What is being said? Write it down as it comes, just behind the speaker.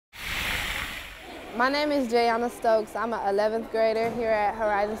My name is Jayana Stokes. I'm an 11th grader here at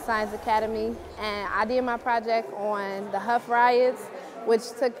Horizon Science Academy, and I did my project on the Hough Riots, which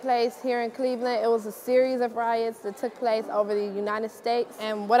took place here in Cleveland. It was a series of riots that took place over the United States.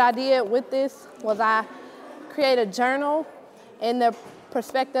 And what I did with this was I created a journal in the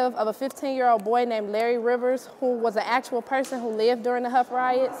perspective of a 15-year-old boy named Larry Rivers, who was an actual person who lived during the Hough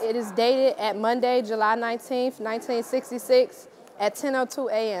Riots. It is dated at Monday, July 19th, 1966 at 10:02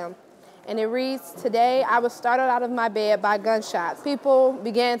 a.m. And it reads, "Today I was startled out of my bed by gunshots." People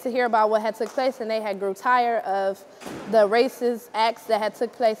began to hear about what had took place, and they had grew tired of the racist acts that had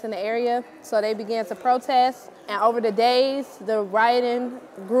took place in the area. So they began to protest. And over the days, the rioting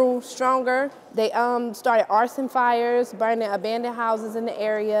grew stronger. They started arson fires, burning abandoned houses in the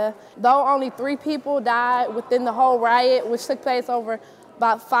area. Though only 3 people died within the whole riot, which took place over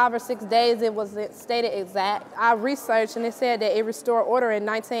about 5 or 6 days, it wasn't stated exact. I researched and it said that it restored order in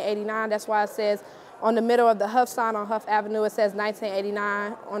 1989. That's why it says on the middle of the Hough sign on Hough Avenue, it says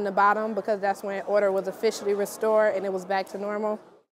 1989 on the bottom, because that's when order was officially restored and it was back to normal.